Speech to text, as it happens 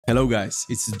Hello guys,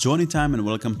 it's Johnny time and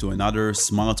welcome to another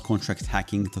smart contract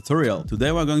hacking tutorial. Today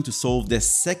we're going to solve the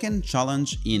second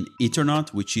challenge in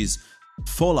Ethernaut, which is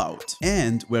Fallout,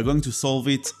 and we're going to solve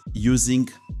it using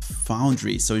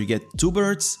Foundry. So you get two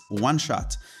birds, one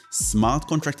shot, smart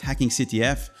contract hacking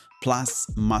CTF plus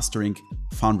mastering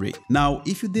Foundry. Now,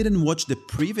 if you didn't watch the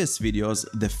previous videos,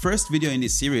 the first video in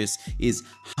this series is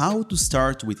how to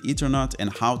start with Ethernaut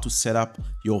and how to set up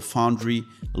your Foundry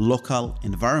local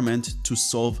environment to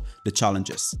solve the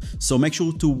challenges. So make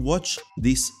sure to watch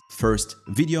this first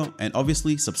video and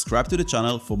obviously subscribe to the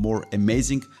channel for more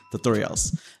amazing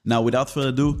tutorials. Now, without further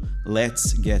ado,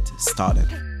 let's get started.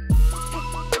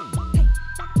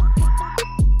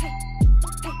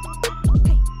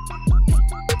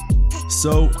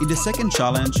 So in the second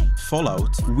challenge,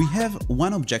 Fallout, we have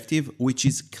one objective, which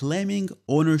is claiming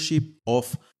ownership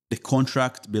of the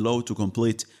contract below to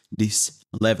complete this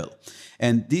level.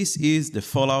 And this is the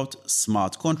Fallout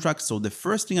smart contract. So the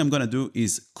first thing I'm going to do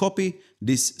is copy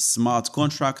this smart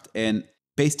contract and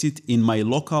paste it in my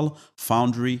local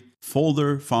Foundry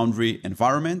folder, Foundry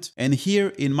environment. And here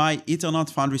in my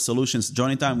Ethernaut Foundry Solutions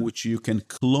Journey Time, which you can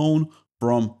clone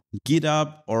from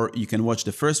GitHub, or you can watch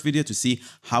the first video to see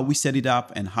how we set it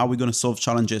up and how we're going to solve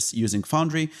challenges using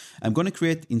Foundry. I'm going to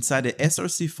create inside the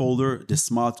SRC folder the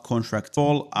smart contract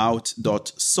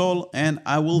fallout.sol, and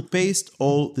I will paste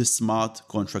all the smart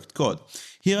contract code.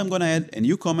 Here I'm going to add a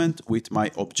new comment with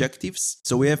my objectives.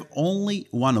 So we have only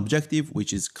one objective,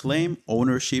 which is claim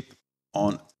ownership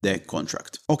on the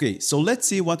contract. Okay, so let's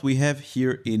see what we have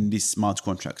here in this smart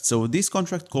contract. So this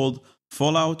contract called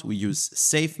Fallout, we use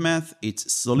safe math.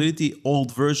 It's Solidity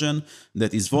old version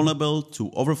that is vulnerable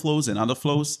to overflows and other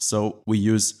flows. So we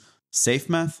use safe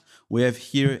math. We have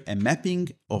here a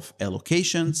mapping of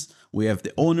allocations. We have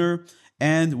the owner,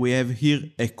 and we have here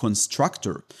a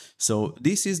constructor. So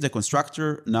this is the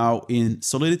constructor. Now in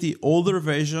Solidity older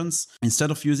versions,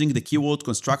 instead of using the keyword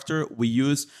constructor, we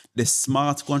use the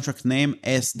smart contract name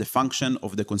as the function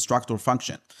of the constructor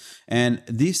function. And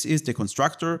this is the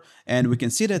constructor. And we can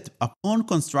see that upon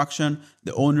construction,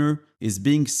 the owner is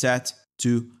being set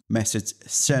to message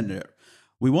sender.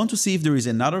 We want to see if there is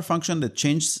another function that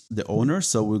changes the owner.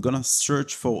 So we're going to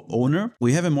search for owner.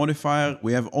 We have a modifier.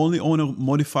 We have only owner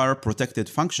modifier protected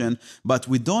function, but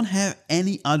we don't have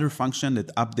any other function that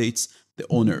updates the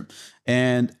owner.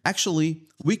 And actually,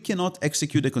 we cannot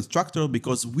execute the constructor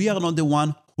because we are not the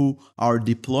one who are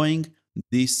deploying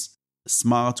this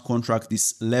smart contract,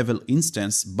 this level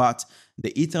instance, but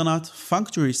the Ethernaut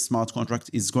Foundry smart contract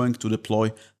is going to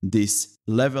deploy this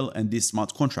level and this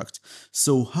smart contract.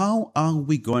 So how are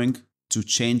we going to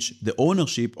change the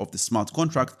ownership of the smart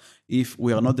contract if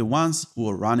we are not the ones who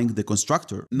are running the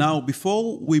constructor? Now,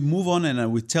 before we move on and I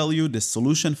will tell you the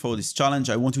solution for this challenge,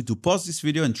 I want you to pause this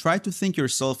video and try to think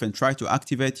yourself and try to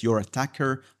activate your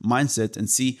attacker mindset and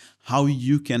see how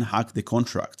you can hack the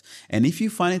contract. And if you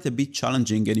find it a bit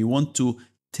challenging and you want to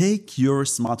take your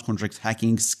smart contract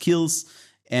hacking skills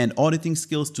and auditing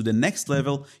skills to the next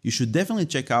level, you should definitely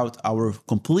check out our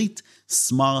complete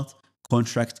smart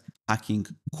contract hacking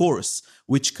course,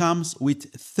 which comes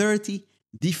with 30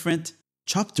 different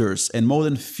chapters and more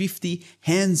than 50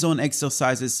 hands-on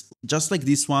exercises, just like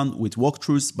this one with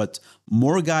walkthroughs, but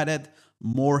more guided,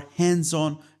 more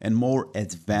hands-on, and more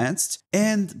advanced.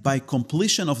 And by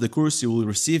completion of the course, you will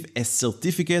receive a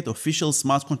certificate, official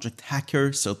smart contract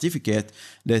hacker certificate,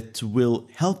 that will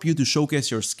help you to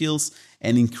showcase your skills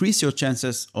and increase your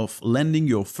chances of landing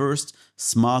your first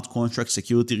smart contract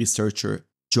security researcher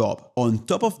job. On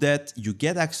top of that, you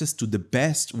get access to the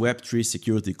best Web3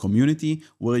 security community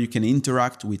where you can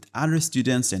interact with other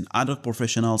students and other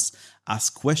professionals,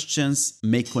 ask questions,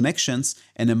 make connections,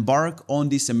 and embark on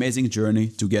this amazing journey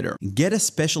together. Get a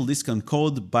special discount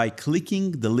code by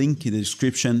clicking the link in the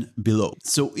description below.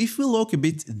 So if we look a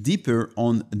bit deeper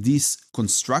on this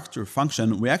constructor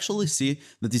function, we actually see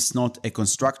that it's not a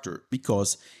constructor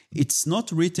because it's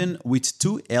not written with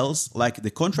two L's like the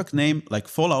contract name, like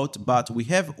Fallout, but we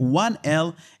have one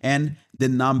L and the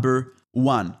number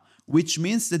 1, which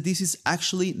means that this is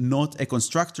actually not a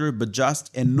constructor, but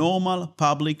just a normal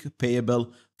public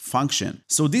payable function.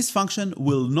 So this function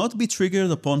will not be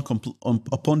triggered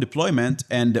upon deployment,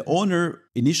 and the owner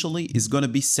initially is going to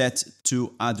be set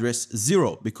to address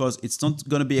 0 because it's not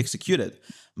going to be executed.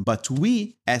 But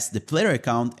we, as the player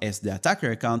account, as the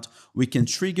attacker account, we can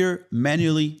trigger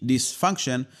manually this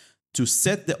function to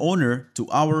set the owner to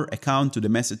our account, to the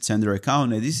message sender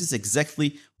account. And this is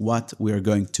exactly what we are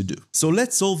going to do. So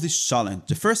let's solve this challenge.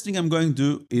 The first thing I'm going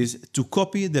to do is to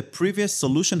copy the previous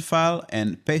solution file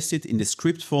and paste it in the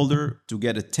script folder to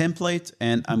get a template.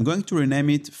 And I'm going to rename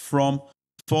it from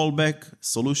fallback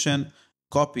solution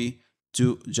copy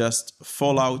to just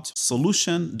fallout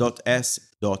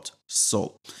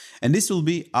solution.s.sol. And this will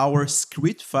be our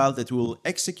script file that will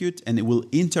execute, and it will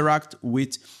interact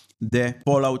with the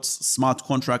Fallout smart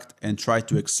contract and try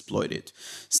to exploit it.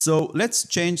 So let's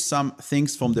change some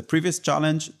things from the previous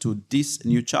challenge to this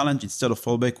new challenge. Instead of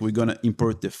fallback, we're going to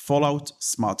import the Fallout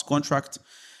smart contract.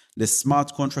 The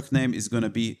smart contract name is going to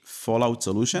be Fallout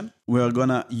Solution. We're going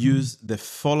to use the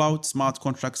Fallout smart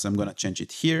contract. So I'm going to change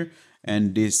it here,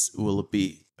 and this will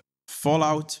be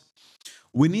Fallout.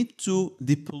 We need to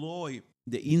deploy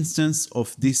the instance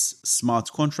of this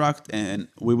smart contract, and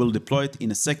we will deploy it in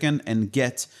a second and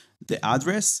get the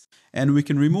address. And we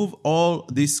can remove all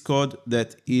this code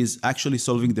that is actually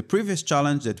solving the previous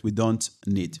challenge that we don't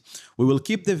need. We will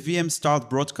keep the VM start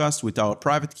broadcast with our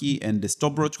private key and the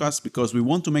stop broadcast because we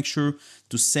want to make sure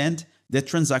to send the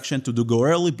transaction to the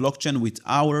Goerli blockchain with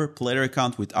our player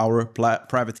account, with our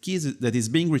private keys that is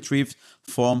being retrieved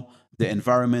from the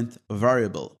environment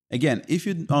variable. Again, if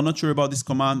you are not sure about this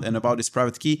command and about this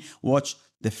private key, watch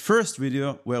the first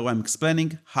video where I'm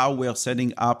explaining how we are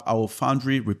setting up our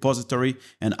Foundry repository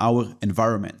and our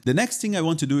environment. The next thing I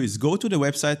want to do is go to the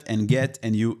website and get a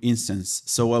new instance.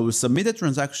 So I will submit a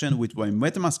transaction with my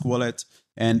MetaMask wallet,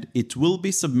 and it will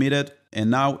be submitted, and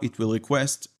now it will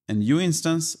request a new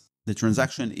instance. The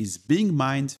transaction is being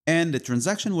mined, and the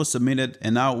transaction was submitted,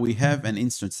 and now we have an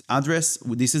instance address.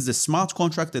 This is the smart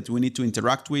contract that we need to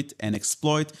interact with and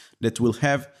exploit that will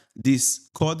have this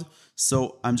code.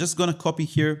 So I'm just going to copy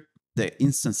here the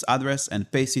instance address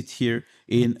and paste it here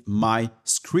in my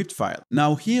script file.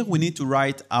 Now here we need to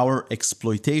write our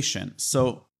exploitation.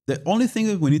 So the only thing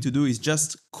that we need to do is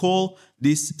just call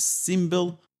this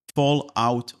symbol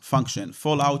fallout function,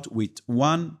 fallout with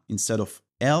 1 instead of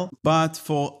L. But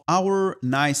for our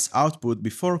nice output,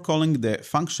 before calling the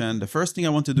function, the first thing I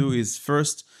want to do is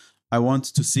first I want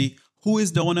to see who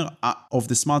is the owner of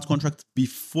the smart contract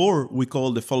before we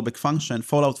call the fallback function,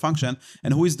 fallout function,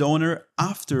 and who is the owner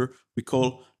after we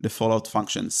call the fallout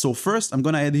function. So first I'm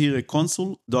going to add here a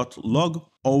console.log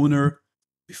owner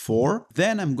before.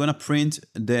 Then I'm going to print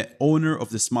the owner of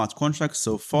the smart contract.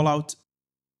 So fallout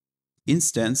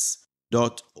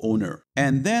instance.owner.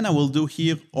 And then I will do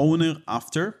here owner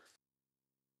after.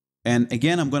 And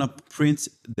again, I'm going to print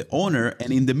the owner.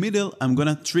 And in the middle, I'm going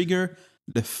to trigger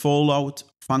the fallout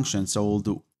function. So we'll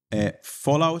do a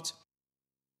fallout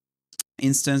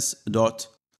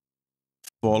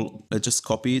instance.fall. Let's just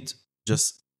copy it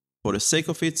just for the sake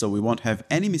of it, so we won't have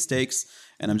any mistakes.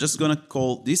 And I'm just going to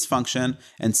call this function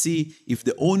and see if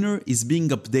the owner is being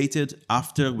updated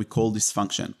after we call this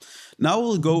function. Now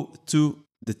we'll go to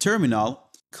the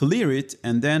terminal, clear it,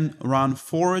 and then run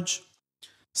forge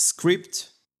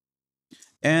script.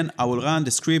 And I will run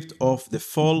the script of the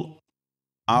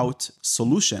fallout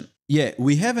solution. Yeah,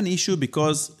 we have an issue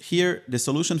because here the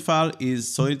solution file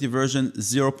is Solidity version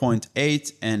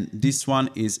 0.8 and this one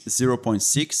is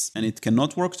 0.6 and it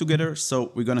cannot work together.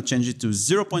 So we're going to change it to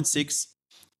 0.6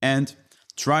 and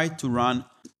try to run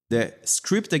the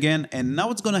script again. And now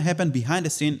what's going to happen behind the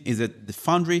scene is that the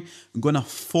Foundry going to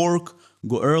fork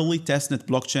Goerli testnet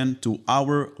blockchain to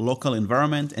our local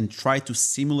environment and try to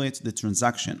simulate the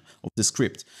transaction of the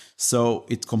script. So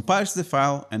it compiles the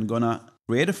file and gonna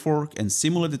create a fork and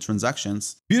simulate the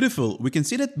transactions. Beautiful. We can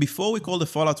see that before we call the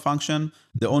fallout function,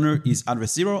 the owner is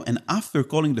address 0, and after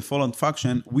calling the fallout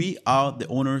function, we are the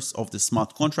owners of the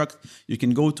smart contract. You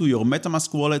can go to your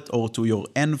MetaMask wallet or to your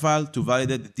Enval to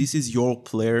validate that this is your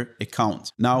player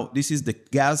account. Now, this is the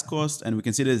gas cost, and we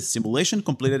can see that the simulation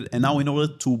completed. And now in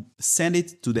order to send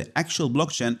it to the actual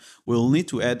blockchain, we'll need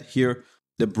to add here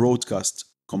the broadcast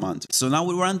command. So now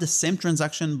we run the same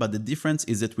transaction, but the difference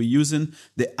is that we're using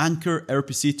the Anchor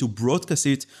RPC to broadcast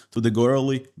it to the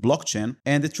Goerli blockchain.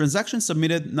 And the transaction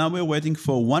submitted, now we're waiting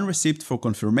for one receipt for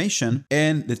confirmation,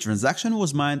 and the transaction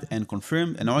was mined and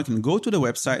confirmed. And now I can go to the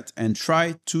website and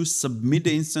try to submit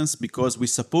the instance because we're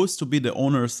supposed to be the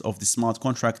owners of the smart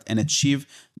contract and achieve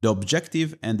the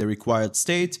objective and the required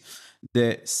state.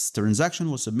 The transaction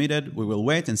was submitted. We will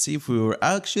wait and see if we were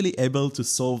actually able to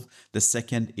solve the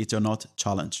second Ethernaut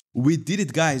challenge. We did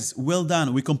it, guys. Well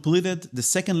done. We completed the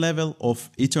second level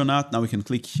of Ethernaut. Now we can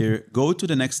click here, go to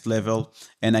the next level,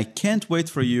 and I can't wait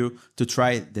for you to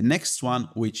try the next one,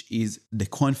 which is the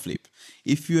coin flip.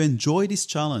 If you enjoy this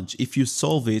challenge, if you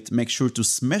solve it, make sure to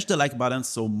smash the like button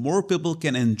so more people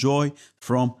can enjoy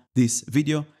from this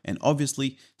video, and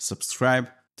obviously subscribe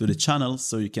to the channel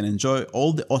so you can enjoy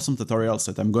all the awesome tutorials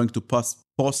that I'm going to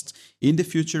post in the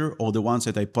future or the ones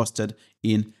that I posted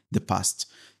in the past.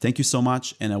 Thank you so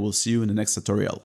much, and I will see you in the next tutorial.